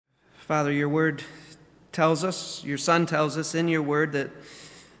Father, your word tells us, your Son tells us in your word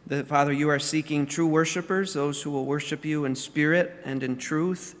that Father, you are seeking true worshipers, those who will worship you in spirit and in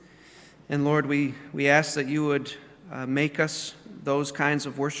truth. And Lord, we ask that you would make us those kinds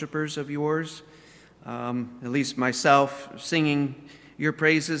of worshipers of yours. At least myself, singing your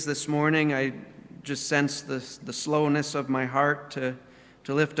praises this morning, I just sense the slowness of my heart to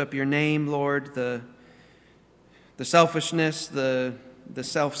lift up your name, Lord, the selfishness, the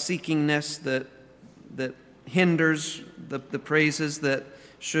self-seekingness that hinders the praises that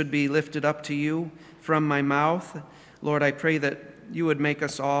should be lifted up to you from my mouth. Lord, I pray that you would make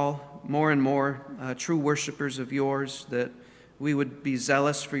us all more and more true worshipers of yours, that we would be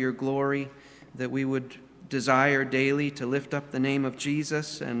zealous for your glory, that we would desire daily to lift up the name of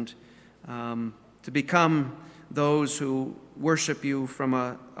Jesus and to become those who worship you from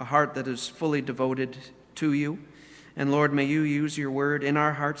a heart that is fully devoted to you. And Lord, may you use your word in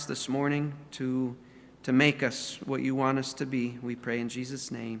our hearts this morning to make us what you want us to be. We pray in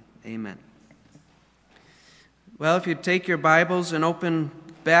Jesus' name, amen. Well, if you'd take your Bibles and open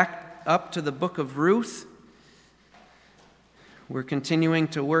back up to the book of Ruth. We're continuing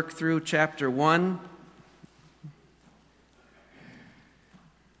to work through chapter 1.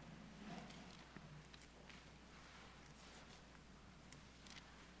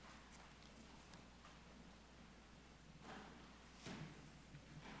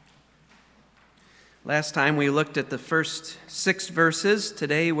 Last time we looked at the first 6 verses.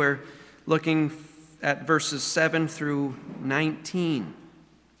 Today we're looking at verses 7 through 19.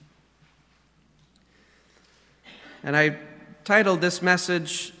 And I titled this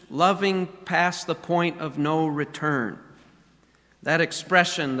message, Loving Past the Point of No Return. That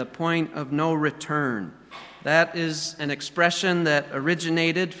expression, the point of no return, that is an expression that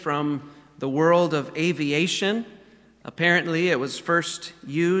originated from the world of aviation. Apparently it was first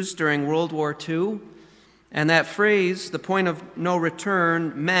used during World War II. And that phrase, the point of no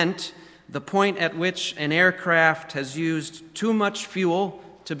return, meant the point at which an aircraft has used too much fuel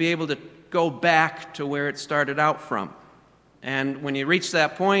to be able to go back to where it started out from. And when you reach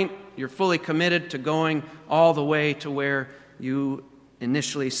that point, you're fully committed to going all the way to where you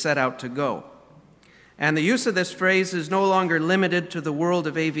initially set out to go. And the use of this phrase is no longer limited to the world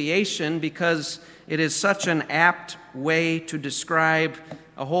of aviation because it is such an apt way to describe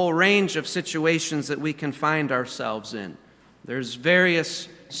a whole range of situations that we can find ourselves in. There's various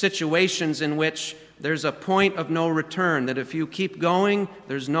situations in which there's a point of no return, that if you keep going,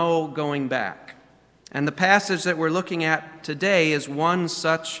 there's no going back. And the passage that we're looking at today is one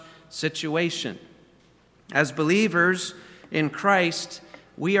such situation. As believers in Christ,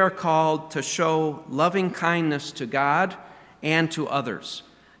 we are called to show loving kindness to God and to others.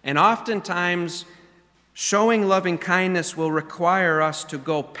 And oftentimes, showing loving kindness will require us to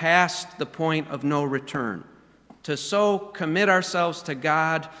go past the point of no return, to so commit ourselves to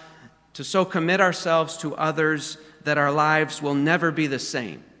God, to so commit ourselves to others that our lives will never be the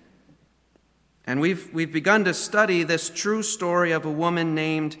same. And we've begun to study this true story of a woman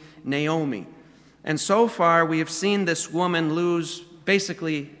named Naomi. And so far, we have seen this woman lose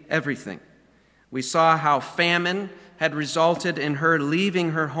basically everything. We saw how famine had resulted in her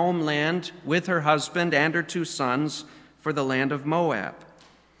leaving her homeland with her husband and her 2 sons for the land of Moab.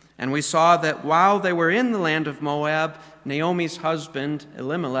 And we saw that while they were in the land of Moab, Naomi's husband,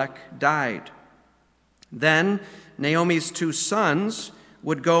 Elimelech, died. Then Naomi's 2 sons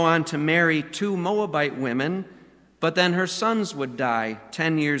would go on to marry 2 Moabite women, but then her sons would die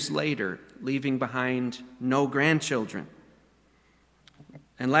 10 years later, leaving behind no grandchildren.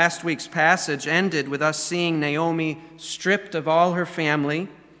 And last week's passage ended with us seeing Naomi stripped of all her family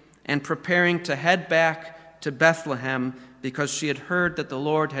and preparing to head back to Bethlehem because she had heard that the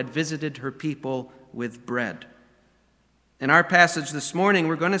Lord had visited her people with bread. In our passage this morning,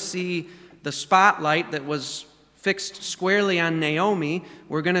 we're going to see the spotlight that was fixed squarely on Naomi.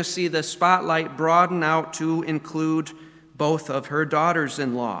 We're going to see the spotlight broaden out to include both of her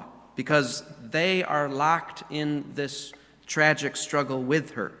daughters-in-law because they are locked in this tragic struggle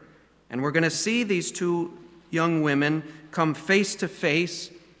with her. And we're going to see these 2 young women come face to face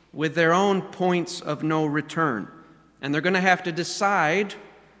with their own points of no return. And they're going to have to decide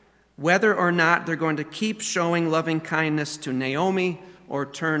whether or not they're going to keep showing loving kindness to Naomi or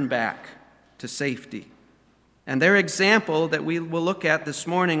turn back to safety. And their example that we will look at this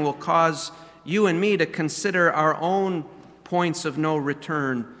morning will cause you and me to consider our own points of no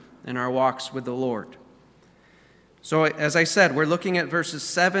return in our walks with the Lord. So, as I said, we're looking at verses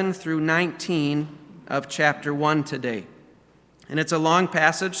 7 through 19 of chapter 1 today. And it's a long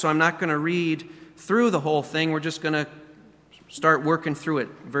passage, so I'm not going to read through the whole thing. We're just going to start working through it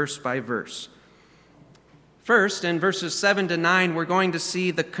verse by verse. First, in verses 7 to 9, we're going to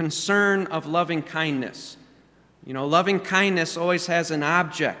see the concern of loving kindness. You know, loving kindness always has an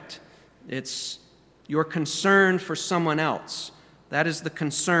object. It's your concern for someone else. That is the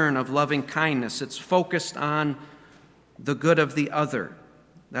concern of loving kindness. It's focused on the good of the other.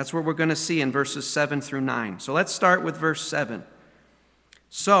 That's what we're going to see in verses 7 through 9. So let's start with verse 7.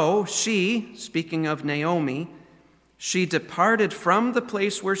 So she, speaking of Naomi, she departed from the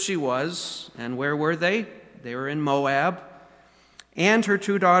place where she was, and where were they? They were in Moab, and her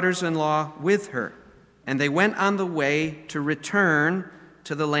 2 daughters-in-law with her. And they went on the way to return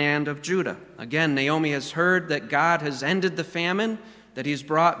to the land of Judah. Again, Naomi has heard that God has ended the famine, that he's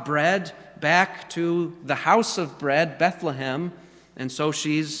brought bread back to the house of bread, Bethlehem, and so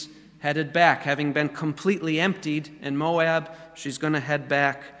she's headed back. Having been completely emptied in Moab, she's going to head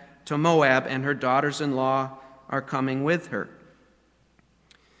back to Moab, and her daughters-in-law are coming with her.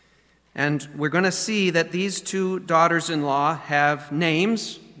 And we're going to see that these 2 daughters-in-law have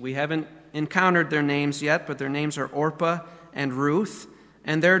names. We haven't encountered their names yet, but their names are Orpah and Ruth,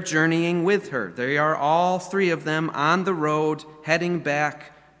 and they're journeying with her. They are all 3 of them on the road heading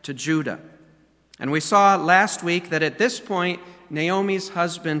back to Judah. And we saw last week that at this point, Naomi's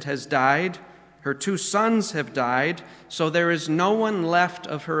husband has died, her 2 sons have died, so there is no one left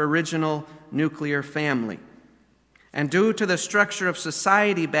of her original nuclear family. And due to the structure of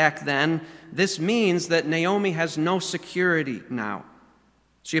society back then, this means that Naomi has no security now.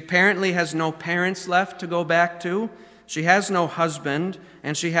 She apparently has no parents left to go back to. She has no husband,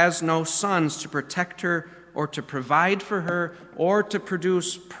 and she has no sons to protect her or to provide for her or to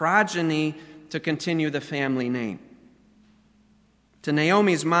produce progeny to continue the family name. To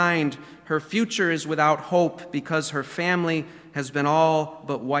Naomi's mind, her future is without hope because her family has been all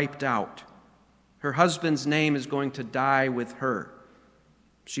but wiped out. Her husband's name is going to die with her.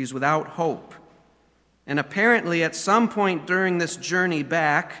 She's without hope. And apparently, at some point during this journey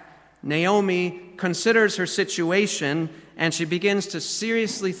back, Naomi considers her situation and she begins to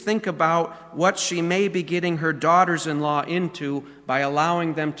seriously think about what she may be getting her daughters-in-law into by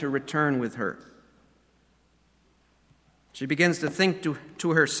allowing them to return with her. She begins to think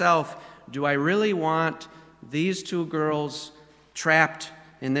to herself, do I really want these 2 girls trapped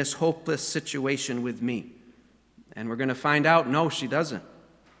in this hopeless situation with me? And we're going to find out, no, she doesn't.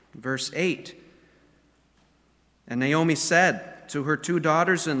 Verse 8, and Naomi said to her 2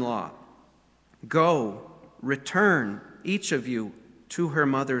 daughters-in-law, go, return, each of you, to her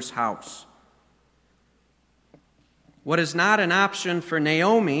mother's house. What is not an option for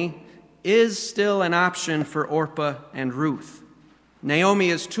Naomi is still an option for Orpah and Ruth. Naomi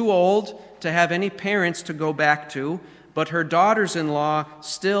is too old to have any parents to go back to, but her daughters-in-law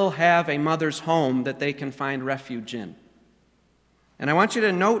still have a mother's home that they can find refuge in. And I want you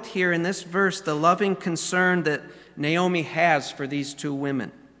to note here in this verse the loving concern that Naomi has for these 2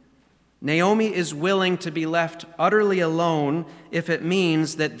 women. Naomi is willing to be left utterly alone if it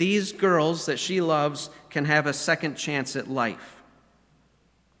means that these girls that she loves can have a second chance at life.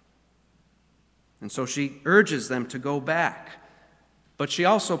 And so she urges them to go back. But she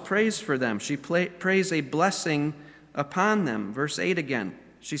also prays for them. She prays a blessing upon them. Verse 8 again.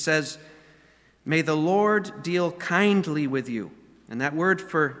 She says, may the Lord deal kindly with you. And that word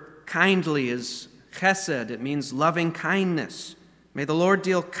for kindly is chesed. It means loving kindness. May the Lord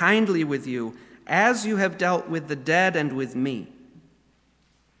deal kindly with you as you have dealt with the dead and with me.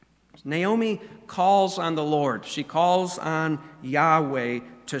 Naomi calls on the Lord. She calls on Yahweh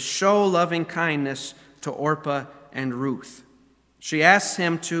to show loving kindness to Orpah and Ruth. She asks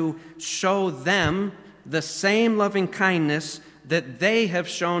him to show them the same loving kindness that they have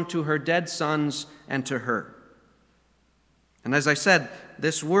shown to her dead sons and to her. And as I said,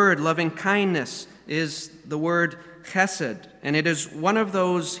 this word, loving kindness, is the word chesed, and it is one of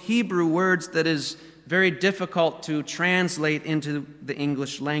those Hebrew words that is very difficult to translate into the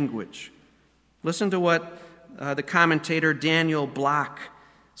English language. Listen to what the commentator Daniel Block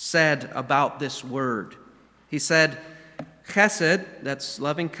said about this word. He said, chesed, that's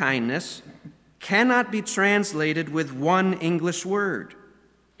loving kindness, cannot be translated with one English word.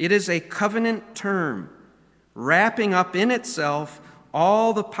 It is a covenant term, wrapping up in itself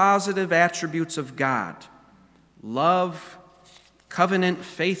all the positive attributes of God: love, covenant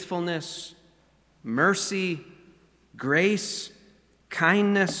faithfulness, mercy, grace,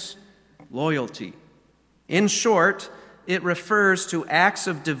 kindness, loyalty. In short, it refers to acts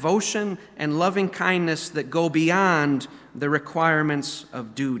of devotion and loving kindness that go beyond the requirements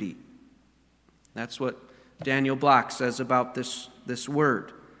of duty. That's what Daniel Block says about this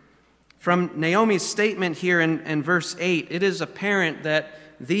word. From Naomi's statement here in verse 8, it is apparent that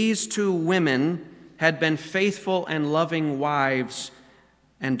these two women had been faithful and loving wives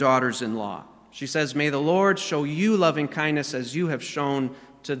and daughters-in-law. She says, "May the Lord show you loving kindness as you have shown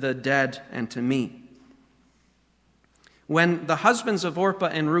to the dead and to me." When the husbands of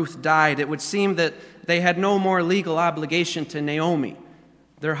Orpah and Ruth died, it would seem that they had no more legal obligation to Naomi.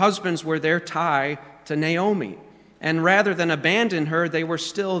 Their husbands were their tie to Naomi. And rather than abandon her, they were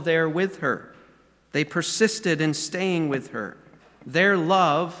still there with her. They persisted in staying with her. Their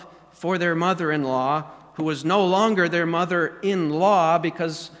love for their mother-in-law, who was no longer their mother-in-law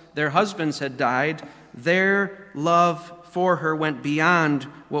because their husbands had died, their love for her went beyond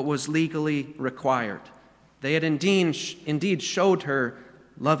what was legally required. They had indeed showed her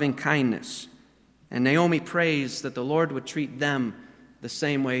loving kindness. And Naomi prays that the Lord would treat them the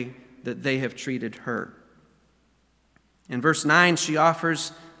same way that they have treated her. In verse 9, she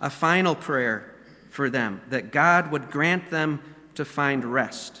offers a final prayer for them, that God would grant them to find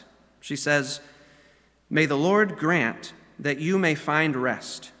rest. She says, "May the Lord grant that you may find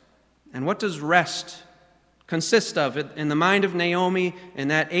rest." And what does rest consist of? In the mind of Naomi, in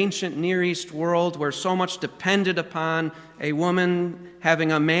that ancient Near East world where so much depended upon a woman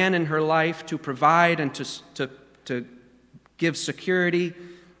having a man in her life to provide and to give security,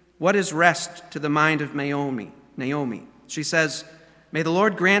 what is rest to the mind of Naomi? She says, "May the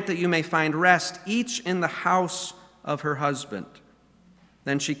Lord grant that you may find rest, each in the house of her husband."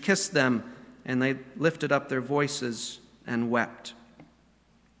 Then she kissed them, and they lifted up their voices and wept.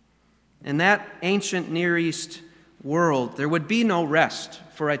 In that ancient Near East world, there would be no rest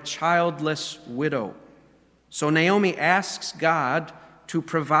for a childless widow. So Naomi asks God to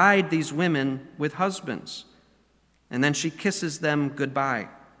provide these women with husbands, and then she kisses them goodbye.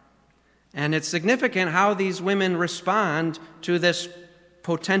 And it's significant how these women respond to this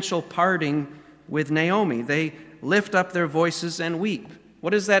potential parting with Naomi. They lift up their voices and weep.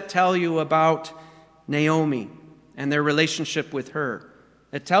 What does that tell you about Naomi and their relationship with her?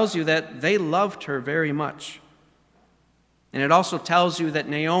 It tells you that they loved her very much. And it also tells you that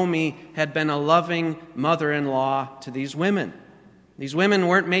Naomi had been a loving mother-in-law to these women. These women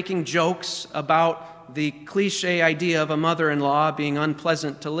weren't making jokes about the cliche idea of a mother-in-law being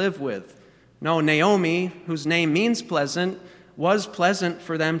unpleasant to live with. No, Naomi, whose name means pleasant, was pleasant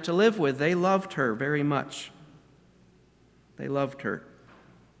for them to live with. They loved her very much. They loved her.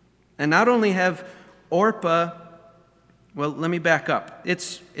 And not only have Orpah, well, let me back up.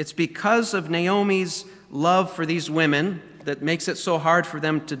 It's because of Naomi's love for these women that makes it so hard for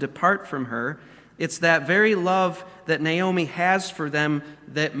them to depart from her. It's that very love that Naomi has for them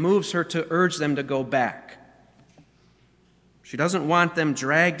that moves her to urge them to go back. She doesn't want them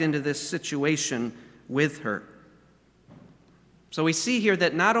dragged into this situation with her. So we see here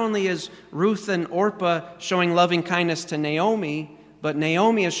that not only is Ruth and Orpah showing loving kindness to Naomi, but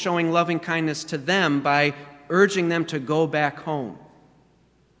Naomi is showing loving kindness to them by urging them to go back home.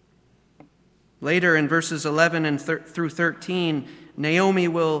 Later in verses 11 through 13, Naomi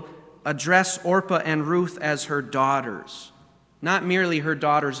will address Orpah and Ruth as her daughters, not merely her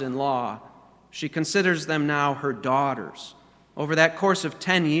daughters-in-law. She considers them now her daughters. Over that course of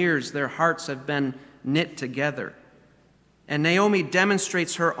 10 years, their hearts have been knit together. And Naomi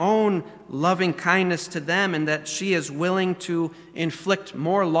demonstrates her own loving kindness to them in that she is willing to inflict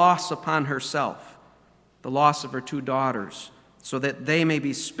more loss upon herself, the loss of her two daughters, so that they may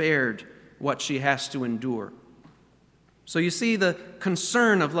be spared what she has to endure. So you see the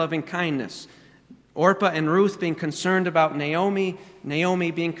concern of loving kindness. Orpah and Ruth being concerned about Naomi,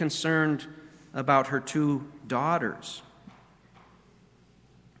 Naomi being concerned about her two daughters.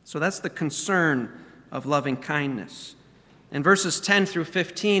 So that's the concern of loving kindness. In verses 10 through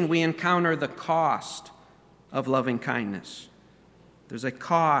 15, we encounter the cost of loving kindness. There's a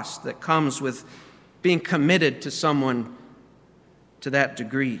cost that comes with being committed to someone to that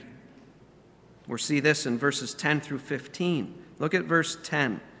degree. We'll see this in verses 10 through 15. Look at verse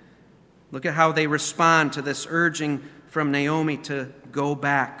 10. Look at how they respond to this urging from Naomi to go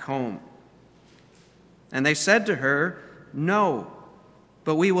back home. And they said to her, "No,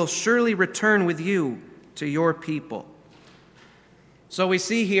 but we will surely return with you to your people." So we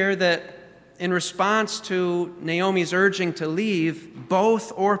see here that in response to Naomi's urging to leave,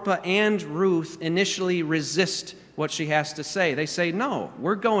 both Orpah and Ruth initially resist what she has to say. They say, "No,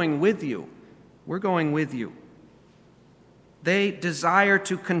 we're going with you. We're going with you." They desire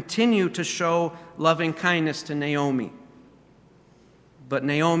to continue to show loving kindness to Naomi. But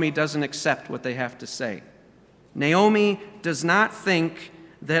Naomi doesn't accept what they have to say. Naomi does not think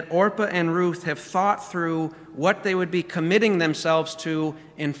that Orpah and Ruth have thought through what they would be committing themselves to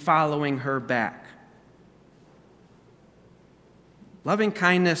in following her back. Loving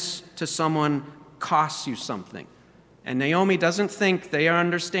kindness to someone costs you something. And Naomi doesn't think they are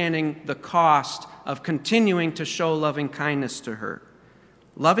understanding the cost of continuing to show loving kindness to her.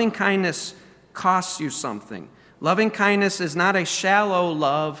 Loving kindness costs you something. Loving kindness is not a shallow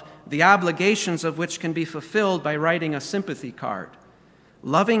love, the obligations of which can be fulfilled by writing a sympathy card.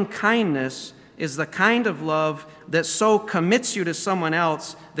 Loving kindness is the kind of love that so commits you to someone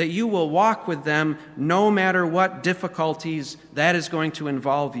else that you will walk with them no matter what difficulties that is going to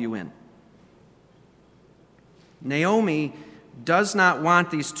involve you in. Naomi does not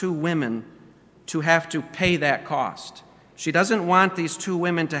want these two women to have to pay that cost. She doesn't want these two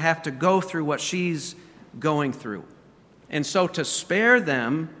women to have to go through what she's going through. And so to spare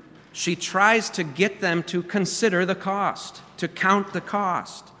them, she tries to get them to consider the cost, to count the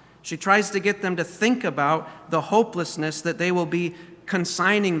cost. She tries to get them to think about the hopelessness that they will be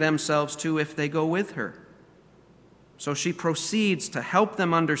consigning themselves to if they go with her. So she proceeds to help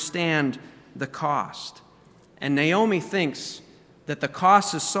them understand the cost. And Naomi thinks that the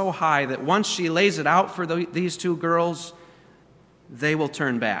cost is so high that once she lays it out for these two girls, they will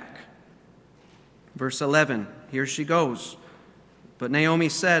turn back. Verse 11, here she goes. But Naomi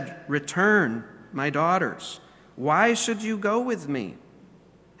said, "Return, my daughters. Why should you go with me?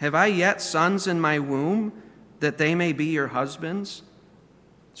 Have I yet sons in my womb, that they may be your husbands?"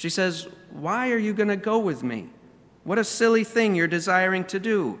 She says, "Why are you going to go with me? What a silly thing you're desiring to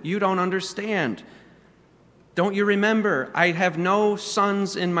do. You don't understand. Don't you remember, I have no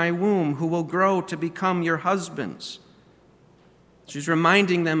sons in my womb who will grow to become your husbands." She's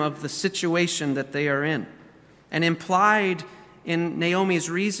reminding them of the situation that they are in. And implied in Naomi's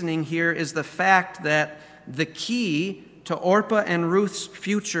reasoning here is the fact that the key to Orpah and Ruth's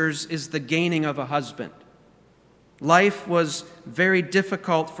futures is the gaining of a husband. Life was very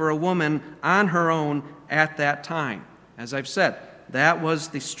difficult for a woman on her own at that time. As I've said, that was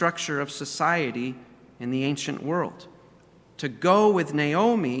the structure of society in the ancient world. To go with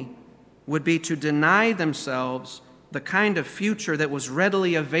Naomi would be to deny themselves the kind of future that was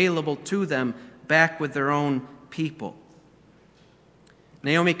readily available to them back with their own people.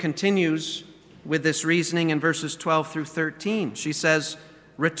 Naomi continues with this reasoning in verses 12 through 13. She says,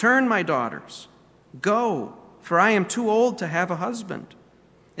 "Return, my daughters. Go, for I am too old to have a husband.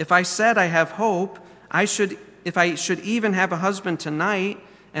 If I said I have hope, if I should even have a husband tonight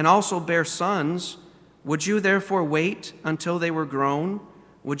and also bear sons, would you therefore wait until they were grown?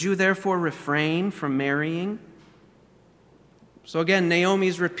 Would you therefore refrain from marrying?" So again,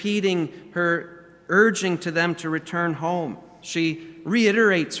 Naomi's repeating her urging to them to return home. She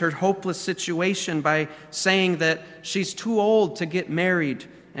reiterates her hopeless situation by saying that she's too old to get married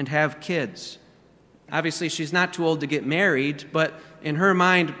and have kids. Obviously, she's not too old to get married, but in her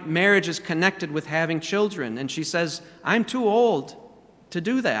mind, marriage is connected with having children. And she says, I'm too old to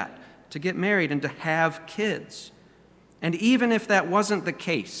do that, to get married and to have kids. And even if that wasn't the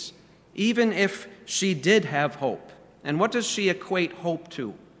case, even if she did have hope, and what does she equate hope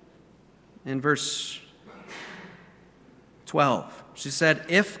to? In verse 12, she said,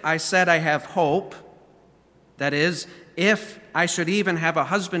 if I said I have hope, that is, if I should even have a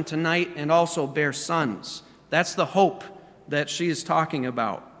husband tonight and also bear sons. That's the hope that she is talking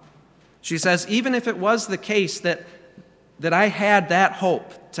about. She says, even if it was the case that I had that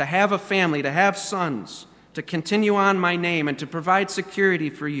hope to have a family, to have sons, to continue on my name and to provide security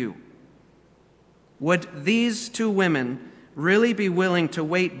for you, would these two women really be willing to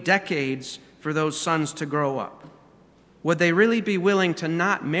wait decades for those sons to grow up? Would they really be willing to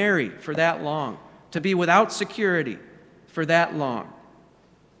not marry for that long, to be without security for that long?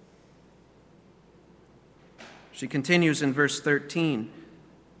 She continues in verse 13,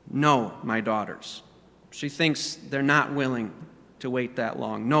 no, my daughters. She thinks they're not willing to wait that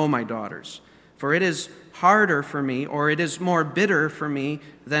long. No, my daughters, for it is harder for me, or it is more bitter for me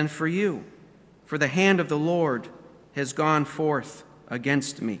than for you. For the hand of the Lord has gone forth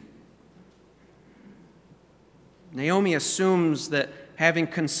against me. Naomi assumes that having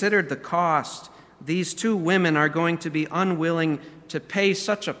considered the cost, these two women are going to be unwilling to pay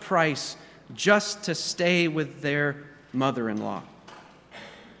such a price just to stay with their mother-in-law.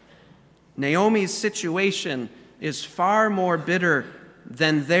 Naomi's situation is far more bitter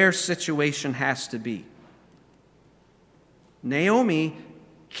than their situation has to be. Naomi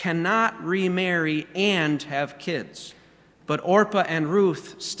cannot remarry and have kids, but Orpah and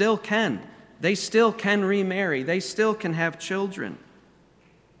Ruth still can. They still can remarry. They still can have children.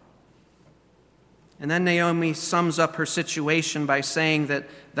 And then Naomi sums up her situation by saying that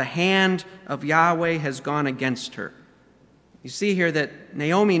the hand of Yahweh has gone against her. You see here that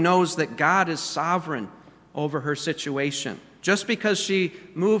Naomi knows that God is sovereign over her situation. Just because she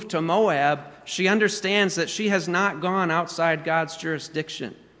moved to Moab, she understands that she has not gone outside God's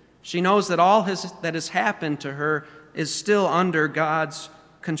jurisdiction. She knows that all that has happened to her is still under God's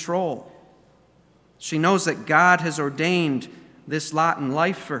control. She knows that God has ordained this lot in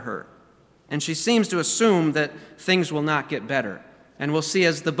life for her. And she seems to assume that things will not get better. And we'll see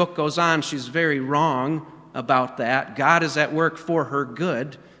as the book goes on, she's very wrong about that. God is at work for her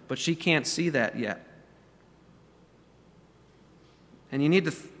good, but she can't see that yet. And you need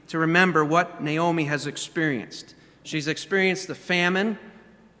to remember what Naomi has experienced. She's experienced the famine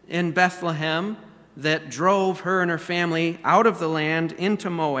in Bethlehem that drove her and her family out of the land into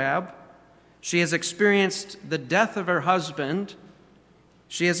Moab. She has experienced the death of her husband.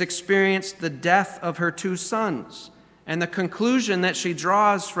 She has experienced the death of her 2 sons. And the conclusion that she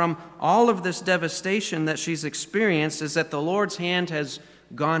draws from all of this devastation that she's experienced is that the Lord's hand has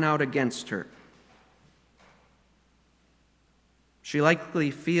gone out against her. She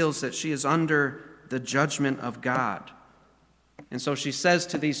likely feels that she is under the judgment of God. And so she says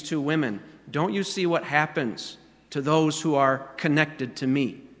to these 2 women, "Don't you see what happens to those who are connected to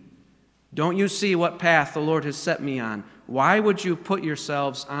me? Don't you see what path the Lord has set me on? Why would you put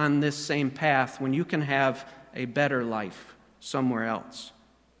yourselves on this same path when you can have a better life somewhere else?"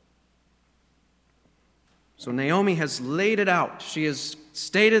 So Naomi has laid it out. She has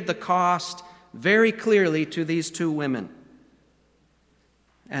stated the cost very clearly to these 2 women.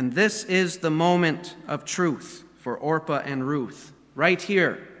 And this is the moment of truth for Orpah and Ruth. Right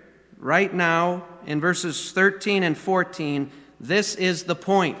here, right now, in verses 13 and 14, this is the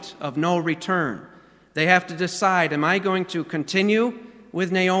point of no return. They have to decide, am I going to continue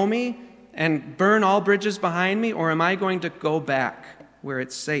with Naomi and burn all bridges behind me, or am I going to go back where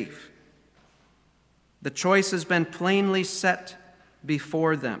it's safe? The choice has been plainly set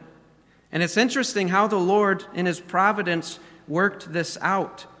before them. And it's interesting how the Lord, in his providence, worked this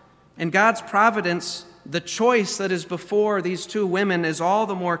out. In God's providence, the choice that is before these 2 women is all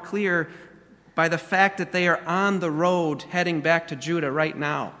the more clear by the fact that they are on the road heading back to Judah right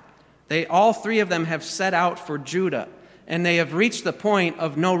now. All 3 of them have set out for Judah, and they have reached the point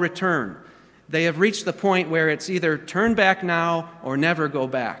of no return. They have reached the point where it's either turn back now or never go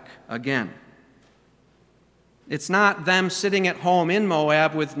back again. It's not them sitting at home in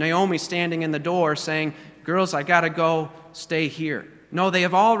Moab with Naomi standing in the door saying, "Girls, I got to go, stay here." No, they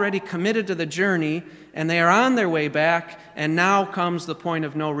have already committed to the journey, and they are on their way back, and now comes the point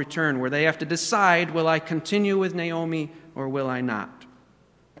of no return, where they have to decide, will I continue with Naomi or will I not?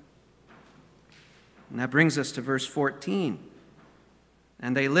 And that brings us to verse 14.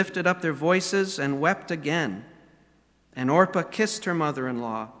 "And they lifted up their voices and wept again. And Orpah kissed her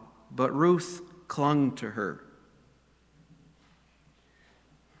mother-in-law, but Ruth clung to her."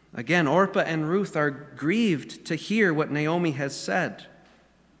 Again, Orpah and Ruth are grieved to hear what Naomi has said.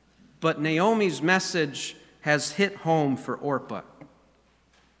 But Naomi's message has hit home for Orpah.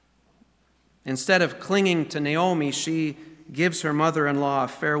 Instead of clinging to Naomi, she gives her mother-in-law a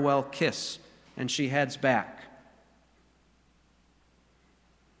farewell kiss, and she heads back.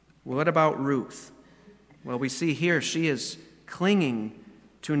 What about Ruth? Well, we see here she is clinging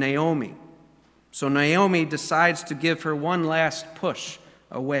to Naomi. So Naomi decides to give her one last push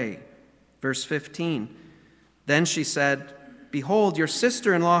away. Verse 15, "Then she said, 'Behold, your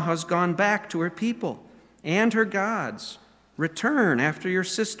sister-in-law has gone back to her people and her gods. Return after your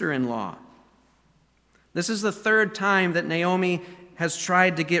sister-in-law.'" This is the 3rd time that Naomi has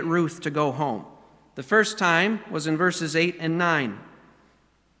tried to get Ruth to go home. The first time was in verses 8 and 9,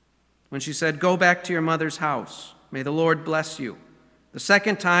 when she said, "Go back to your mother's house. May the Lord bless you." The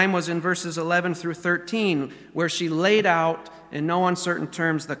second time was in verses 11 through 13, where she laid out in no uncertain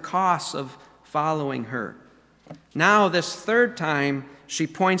terms the costs of following her. Now, this 3rd time, she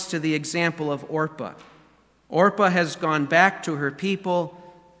points to the example of Orpah. Orpah has gone back to her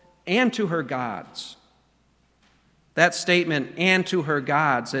people and to her gods. That statement, "and to her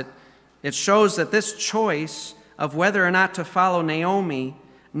gods," it shows that this choice of whether or not to follow Naomi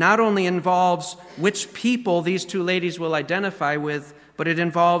not only involves which people these 2 ladies will identify with, but it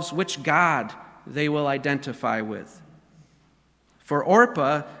involves which God they will identify with. For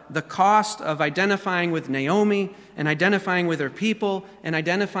Orpah, the cost of identifying with Naomi and identifying with her people and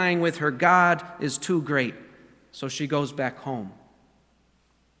identifying with her God is too great. So she goes back home.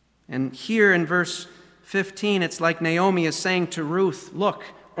 And here in verse 15, it's like Naomi is saying to Ruth, look,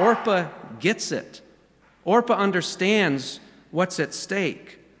 Orpah gets it. Orpah understands what's at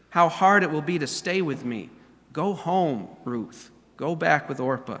stake. how hard it will be to stay with me. Go home, Ruth. Go back with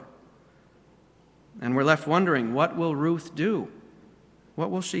Orpah. And we're left wondering, what will Ruth do?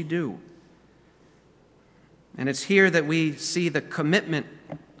 What will she do? And it's here that we see the commitment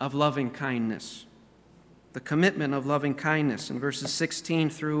of loving kindness. The commitment of loving kindness in verses 16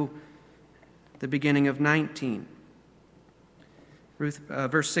 through the beginning of 19.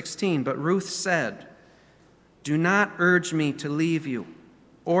 Verse 16, but Ruth said, do not urge me to leave you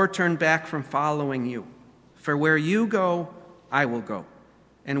or turn back from following you. For where you go, I will go,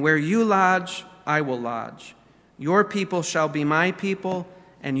 and where you lodge, I will lodge. Your people shall be my people,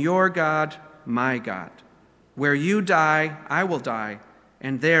 and your God, my God. Where you die, I will die,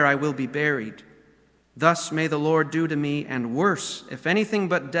 and there I will be buried. Thus may the Lord do to me, and worse, if anything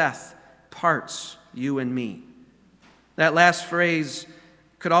but death parts you and me. That last phrase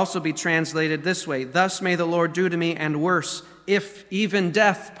could also be translated this way: thus may the Lord do to me, and worse, if even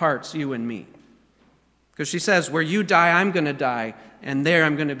death parts you and me. Because she says, where you die, I'm going to die, and there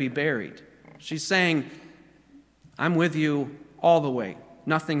I'm going to be buried. She's saying, I'm with you all the way.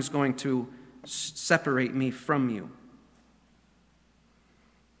 Nothing's going to separate me from you.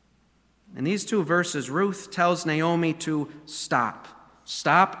 In these two verses, Ruth tells Naomi to stop.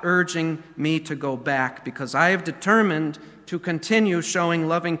 Stop urging me to go back, because I have determined to continue showing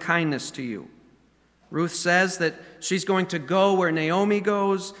loving kindness to you. Ruth says that she's going to go where Naomi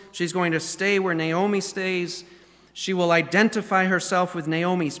goes. She's going to stay where Naomi stays. She will identify herself with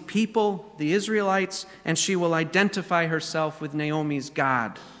Naomi's people, the Israelites, and she will identify herself with Naomi's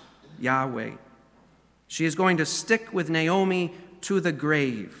God, Yahweh. She is going to stick with Naomi to the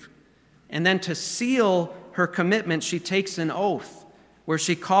grave. And then to seal her commitment, she takes an oath where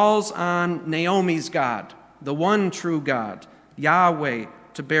she calls on Naomi's God, the one true God, Yahweh,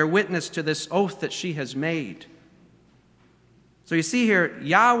 to bear witness to this oath that she has made. So you see here,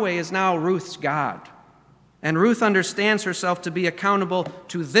 Yahweh is now Ruth's God. And Ruth understands herself to be accountable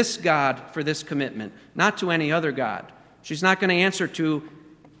to this God for this commitment, not to any other God. She's not going to answer to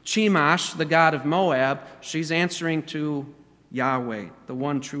Chemosh, the god of Moab. She's answering to Yahweh, the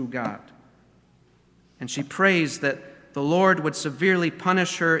one true God. And she prays that the Lord would severely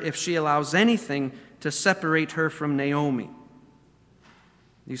punish her if she allows anything to separate her from Naomi.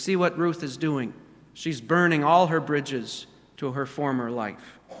 You see what Ruth is doing? She's burning all her bridges to her former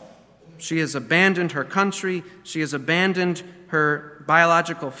life. She has abandoned her country, she has abandoned her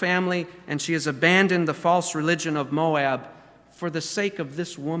biological family, and she has abandoned the false religion of Moab for the sake of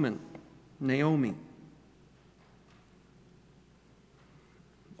this woman, Naomi.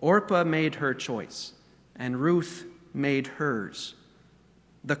 Orpah made her choice, and Ruth made hers.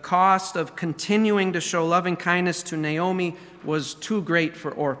 The cost of continuing to show loving kindness to Naomi was too great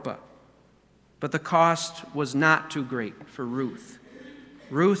for Orpah, but the cost was not too great for Ruth.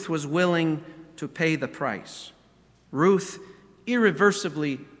 Ruth was willing to pay the price. Ruth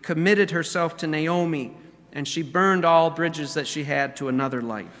irreversibly committed herself to Naomi, and she burned all bridges that she had to another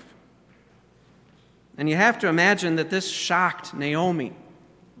life. And you have to imagine that this shocked Naomi.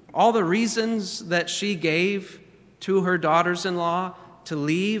 All the reasons that she gave to her daughters-in-law to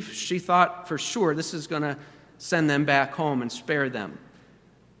leave, she thought for sure this is going to send them back home and spare them.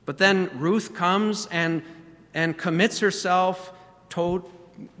 But then Ruth comes and commits herself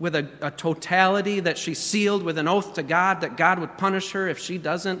with a totality that she sealed with an oath to God, that God would punish her if she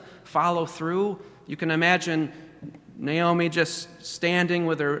doesn't follow through. You can imagine Naomi just standing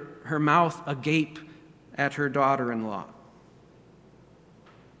with her mouth agape at her daughter-in-law.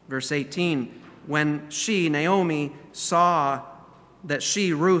 Verse 18, when she, Naomi, saw that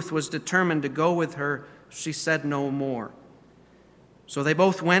she, Ruth, was determined to go with her, she said no more. So they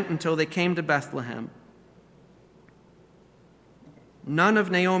both went until they came to Bethlehem. None of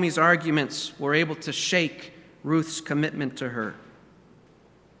Naomi's arguments were able to shake Ruth's commitment to her.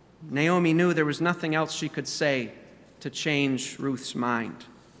 Naomi knew there was nothing else she could say to change Ruth's mind.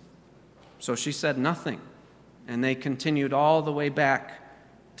 So she said nothing, and they continued all the way back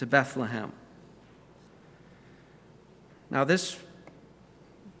to Bethlehem. Now this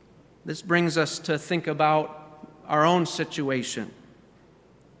brings us to think about our own situation.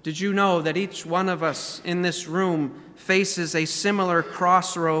 Did you know that each one of us in this room faces a similar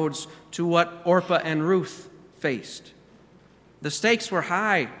crossroads to what Orpah and Ruth faced? The stakes were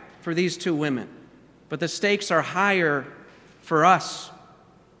high for these two women, but the stakes are higher for us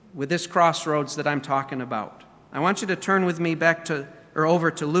with this crossroads that I'm talking about. I want you to turn with me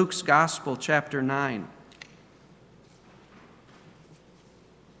over to Luke's Gospel, chapter 9.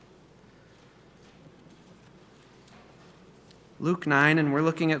 Luke 9, and we're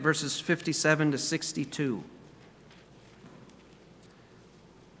looking at verses 57 to 62.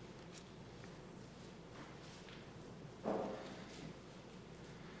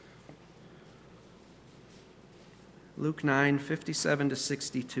 Luke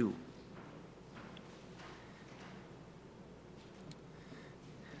 9:57-62.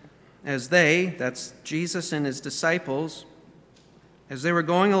 As they, that's Jesus and his disciples, as they were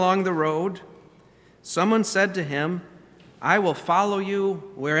going along the road, someone said to him, "I will follow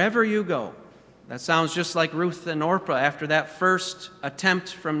you wherever you go." That sounds just like Ruth and Orpah. After that first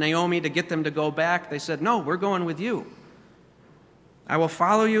attempt from Naomi to get them to go back, they said, "No, we're going with you. I will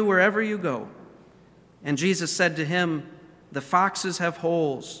follow you wherever you go." And Jesus said to him, "The foxes have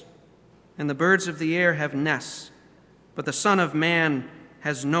holes, and the birds of the air have nests, but the Son of Man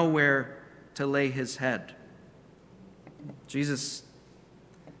has nowhere to lay his head." Jesus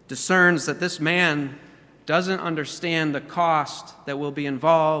discerns that this man doesn't understand the cost that will be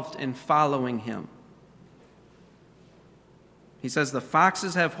involved in following him. He says, "The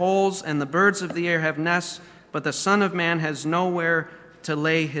foxes have holes and the birds of the air have nests, but the Son of Man has nowhere to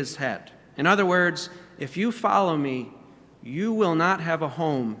lay his head." In other words, if you follow me, you will not have a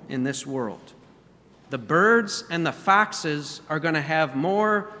home in this world. The birds and the foxes are going to have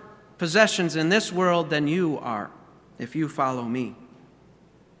more possessions in this world than you are if you follow me.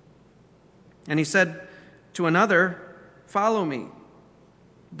 And he said to another, "Follow me."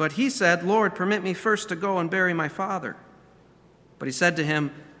 But he said, "Lord, permit me first to go and bury my father." But he said to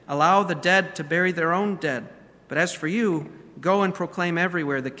him, "Allow the dead to bury their own dead. But as for you, go and proclaim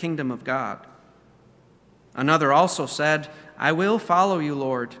everywhere the kingdom of God." Another also said, "I will follow you,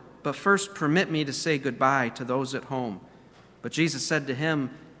 Lord, but first permit me to say goodbye to those at home." But Jesus said to him,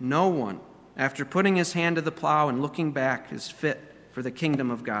 "No one, after putting his hand to the plow and looking back, is fit for the kingdom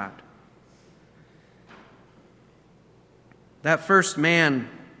of God." That first man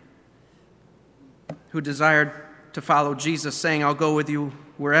who desired to follow Jesus, saying, "I'll go with you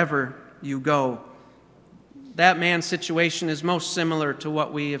wherever you go," that man's situation is most similar to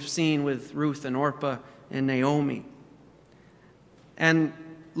what we have seen with Ruth and Orpah and Naomi. And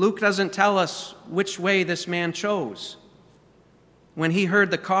Luke doesn't tell us which way this man chose. When he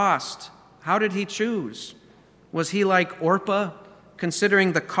heard the cost, how did he choose? Was he like Orpah,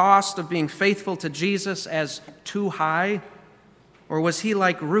 considering the cost of being faithful to Jesus as too high? Or was he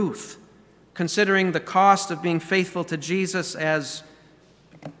like Ruth, considering the cost of being faithful to Jesus as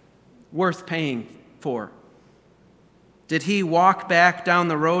worth paying for? Did he walk back down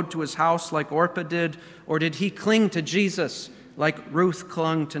the road to his house like Orpah did, or did he cling to Jesus like Ruth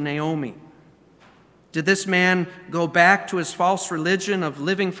clung to Naomi? Did this man go back to his false religion of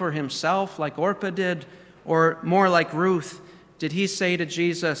living for himself like Orpah did, or more like Ruth, did he say to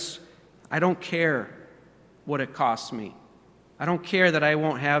Jesus, "I don't care what it costs me. I don't care that I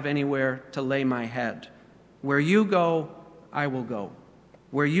won't have anywhere to lay my head. Where you go, I will go.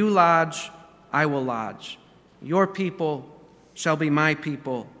 Where you lodge, I will lodge. Your people shall be my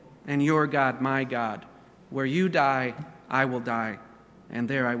people, and your God my God. Where you die, I will die, and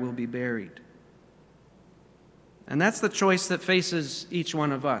there I will be buried." And that's the choice that faces each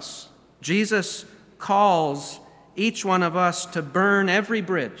one of us. Jesus calls each one of us to burn every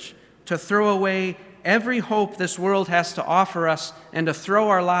bridge, to throw away every hope this world has to offer us, and to throw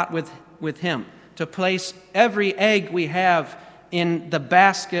our lot with him, to place every egg we have in the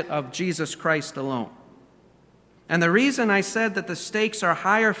basket of Jesus Christ alone. And the reason I said that the stakes are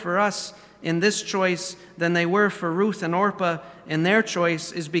higher for us in this choice than they were for Ruth and Orpah in their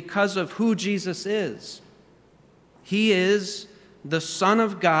choice is because of who Jesus is. He is the Son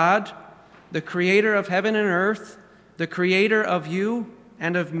of God, the creator of heaven and earth, the creator of you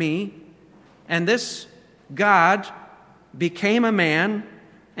and of me. And this God became a man,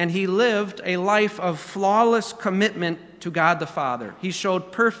 and he lived a life of flawless commitment to God the Father. He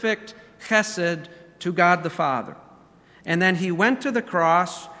showed perfect chesed to God the Father. And then he went to the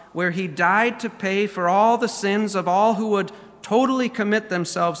cross where he died to pay for all the sins of all who would totally commit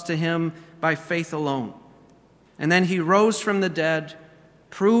themselves to him by faith alone. And then he rose from the dead,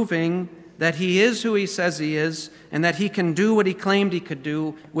 proving that he is who he says he is, and that he can do what he claimed he could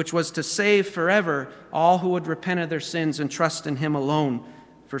do, which was to save forever all who would repent of their sins and trust in him alone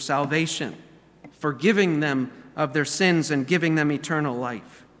for salvation, forgiving them of their sins and giving them eternal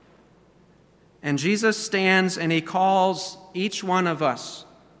life. And Jesus stands and he calls each one of us,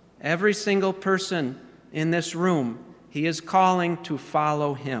 every single person in this room, he is calling to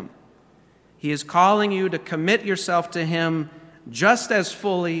follow him. He is calling you to commit yourself to him just as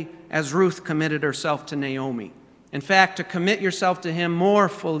fully as Ruth committed herself to Naomi. In fact, to commit yourself to him more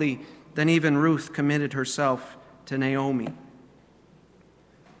fully than even Ruth committed herself to Naomi.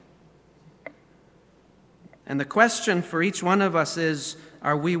 And the question for each one of us is,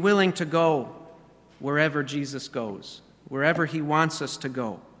 are we willing to go wherever Jesus goes, wherever he wants us to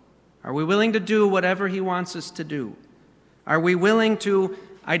go? Are we willing to do whatever he wants us to do? Are we willing to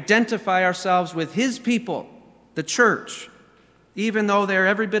identify ourselves with his people, the church, even though they're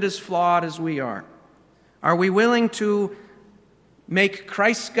every bit as flawed as we are? Are we willing to make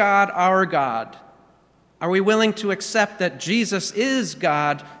Christ God our God? Are we willing to accept that Jesus is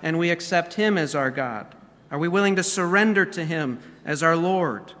God and we accept him as our God? Are we willing to surrender to him as our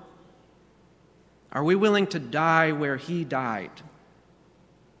Lord? Are we willing to die where he died?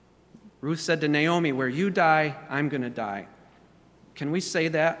 Ruth said to Naomi, "Where you die, I'm going to die." Can we say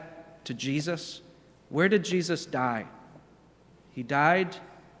that to Jesus? Where did Jesus die? He died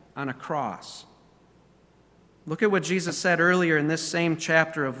on a cross. Look at what Jesus said earlier in this same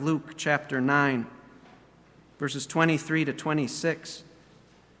chapter of Luke, chapter 9, verses 23 to 26.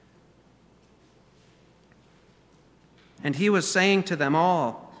 And he was saying to them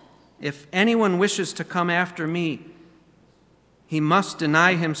all, "If anyone wishes to come after me, he must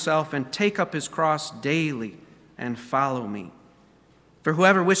deny himself and take up his cross daily and follow me. For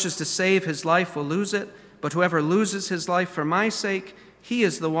whoever wishes to save his life will lose it, but whoever loses his life for my sake, he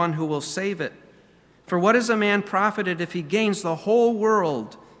is the one who will save it. For what is a man profited if he gains the whole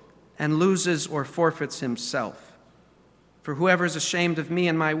world and loses or forfeits himself? For whoever is ashamed of me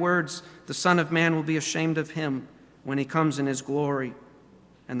and my words, the Son of Man will be ashamed of him when he comes in his glory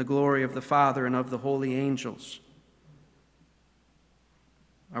and the glory of the Father and of the holy angels."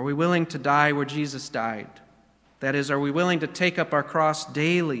 Are we willing to die where Jesus died? That is, are we willing to take up our cross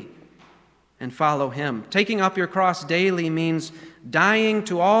daily and follow him? Taking up your cross daily means dying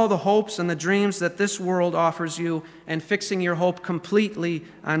to all the hopes and the dreams that this world offers you and fixing your hope completely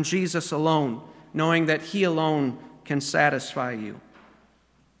on Jesus alone, knowing that he alone can satisfy you.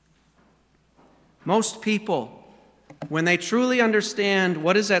 Most people, when they truly understand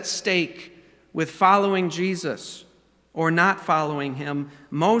what is at stake with following Jesus or not following him,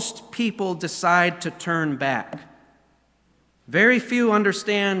 most people decide to turn back. Very few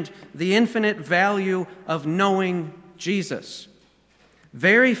understand the infinite value of knowing Jesus.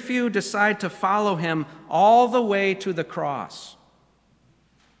 Very few decide to follow him all the way to the cross.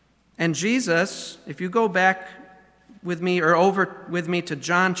 And Jesus, if you go back with me or over with me to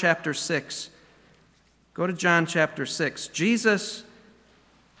John chapter 6, go to John chapter 6. Jesus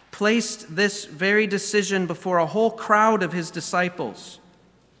placed this very decision before a whole crowd of his disciples.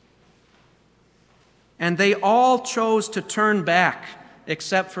 And they all chose to turn back,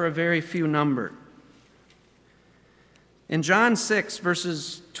 except for a very few number. In John 6,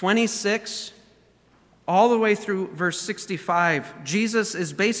 verses 26 all the way through verse 65, Jesus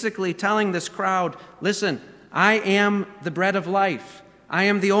is basically telling this crowd, "Listen, I am the bread of life. I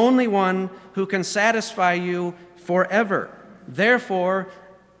am the only one who can satisfy you forever. Therefore,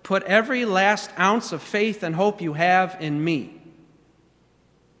 put every last ounce of faith and hope you have in me."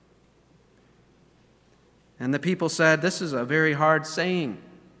 And the people said, "This is a very hard saying.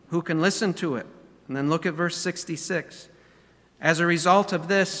 Who can listen to it?" And then look at verse 66. As a result of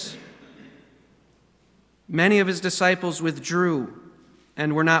this, many of his disciples withdrew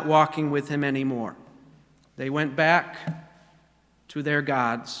and were not walking with him anymore. They went back to their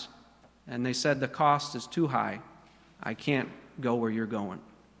gods, and they said, "The cost is too high. I can't go where you're going."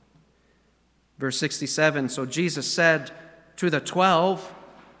 Verse 67, so Jesus said to the 12,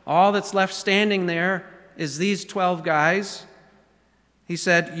 all that's left standing there is these 12 guys. He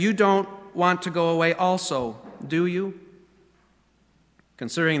said, "You don't want to go away also, do you?"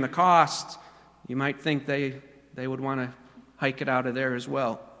 Considering the cost, you might think they would want to hike it out of there as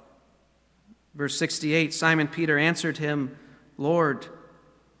well. Verse 68, Simon Peter answered him, "Lord,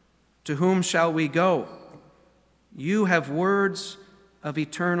 to whom shall we go? You have words of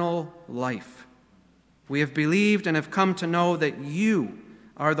eternal life. We have believed and have come to know that you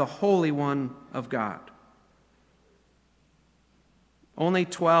are the Holy One of God." Only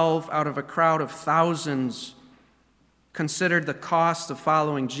 12 out of a crowd of thousands considered the cost of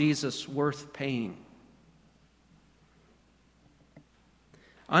following Jesus worth paying.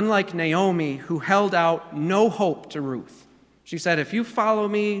 Unlike Naomi, who held out no hope to Ruth. She said, "If you follow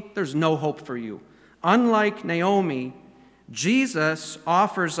me, there's no hope for you." Unlike Naomi, Jesus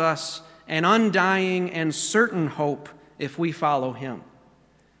offers us an undying and certain hope if we follow him.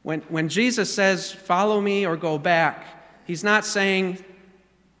 When Jesus says, "Follow me or go back," he's not saying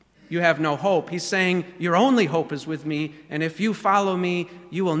you have no hope. He's saying your only hope is with me, and if you follow me,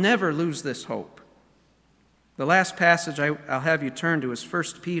 you will never lose this hope. The last passage I'll have you turn to is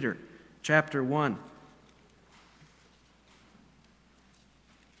 1 Peter chapter 1.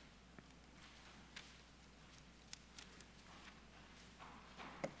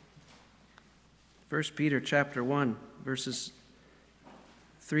 First Peter chapter 1, verses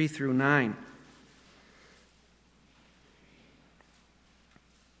 3 through 9.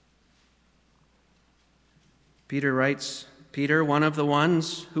 Peter writes, Peter, one of the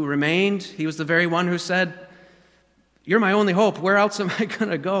ones who remained, he was the very one who said, "You're my only hope. Where else am I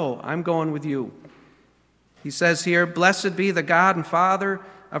going to go? I'm going with you." He says here, "Blessed be the God and Father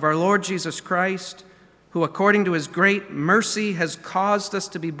of our Lord Jesus Christ, who according to his great mercy has caused us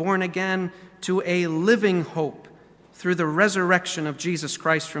to be born again to a living hope through the resurrection of Jesus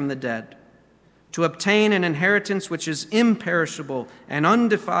Christ from the dead, to obtain an inheritance which is imperishable and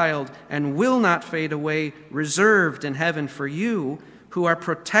undefiled and will not fade away, reserved in heaven for you, who are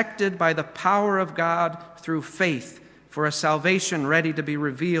protected by the power of God through faith for a salvation ready to be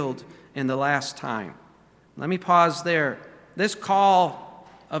revealed in the last time." Let me pause there. This call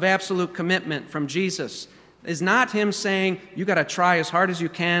of absolute commitment from Jesus is not him saying, you got to try as hard as you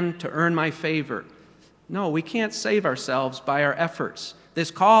can to earn my favor. No, we can't save ourselves by our efforts. This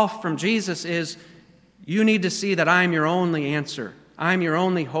call from Jesus is, you need to see that I'm your only answer. I'm your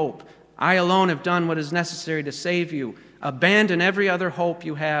only hope. I alone have done what is necessary to save you. Abandon every other hope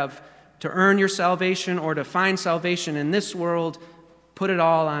you have to earn your salvation or to find salvation in this world. Put it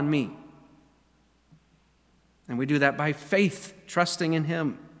all on me. And we do that by faith, trusting in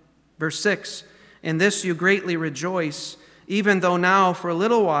him. Verse 6, "In this you greatly rejoice, even though now for a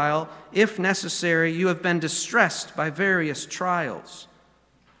little while, if necessary, you have been distressed by various trials,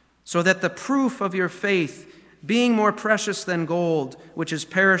 so that the proof of your faith, being more precious than gold, which is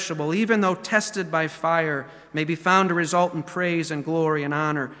perishable, even though tested by fire, may be found to result in praise and glory and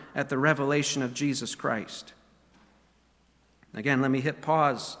honor at the revelation of Jesus Christ." Again, let me hit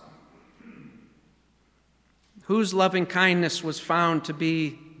pause. Whose loving kindness was found to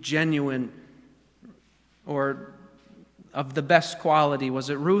be genuine or of the best quality? Was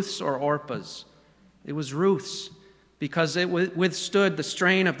it Ruth's or Orpah's? It was Ruth's, because it withstood the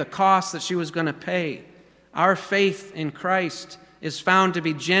strain of the cost that she was going to pay. Our faith in Christ is found to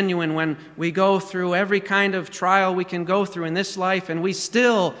be genuine when we go through every kind of trial we can go through in this life, and we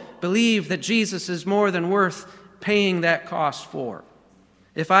still believe that Jesus is more than worth paying that cost for.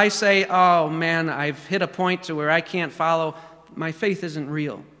 If I say, oh man, I've hit a point to where I can't follow, my faith isn't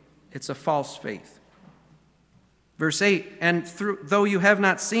real. It's a false faith. Verse 8, "And though you have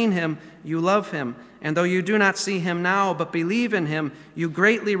not seen him, you love him. And though you do not see him now, but believe in him, you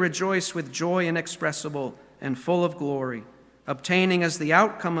greatly rejoice with joy inexpressible and full of glory, obtaining as the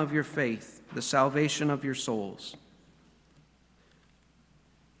outcome of your faith the salvation of your souls."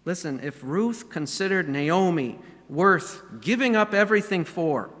 Listen, if Ruth considered Naomi worth giving up everything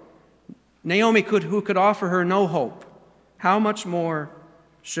for, Naomi who could offer her no hope, how much more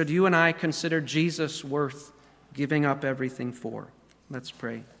should you and I consider Jesus worth giving up everything for? Let's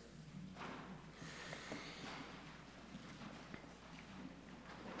pray.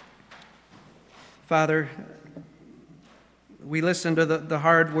 Father, we listen to the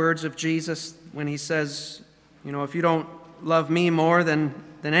hard words of Jesus when he says, if you don't love me more than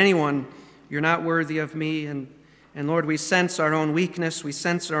anyone, you're not worthy of me. And Lord, we sense our own weakness. We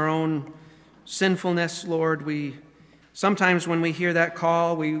sense our own sinfulness, Lord. Sometimes when we hear that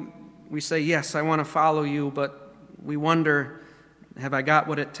call, we say, yes, I want to follow you, but we wonder, have I got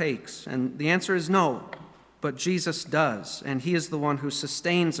what it takes? And the answer is no, but Jesus does, and he is the one who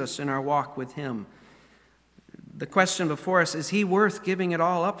sustains us in our walk with him. The question before us, is he worth giving it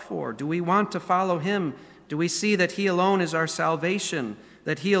all up for? Do we want to follow him? Do we see that he alone is our salvation,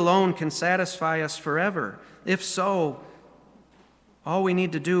 that he alone can satisfy us forever? If so, all we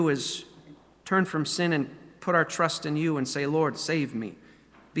need to do is turn from sin and put our trust in you and say, Lord, save me.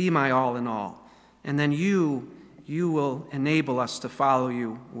 Be my all in all. And then you will enable us to follow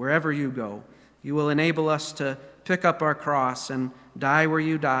you wherever you go. You will enable us to pick up our cross and die where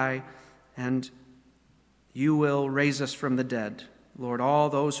you die, and you will raise us from the dead. Lord, all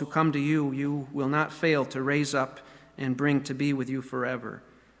those who come to you, you will not fail to raise up and bring to be with you forever.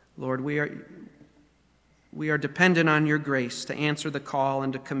 Lord, we are dependent on your grace to answer the call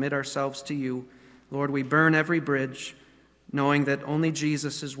and to commit ourselves to you. Lord, we burn every bridge, knowing that only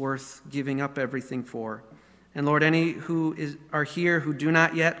Jesus is worth giving up everything for. And Lord, any who are here who do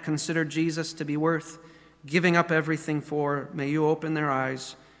not yet consider Jesus to be worth giving up everything for, may you open their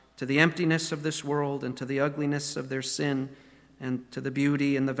eyes to the emptiness of this world and to the ugliness of their sin and to the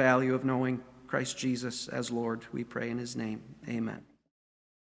beauty and the value of knowing Christ Jesus as Lord. We pray in his name. Amen.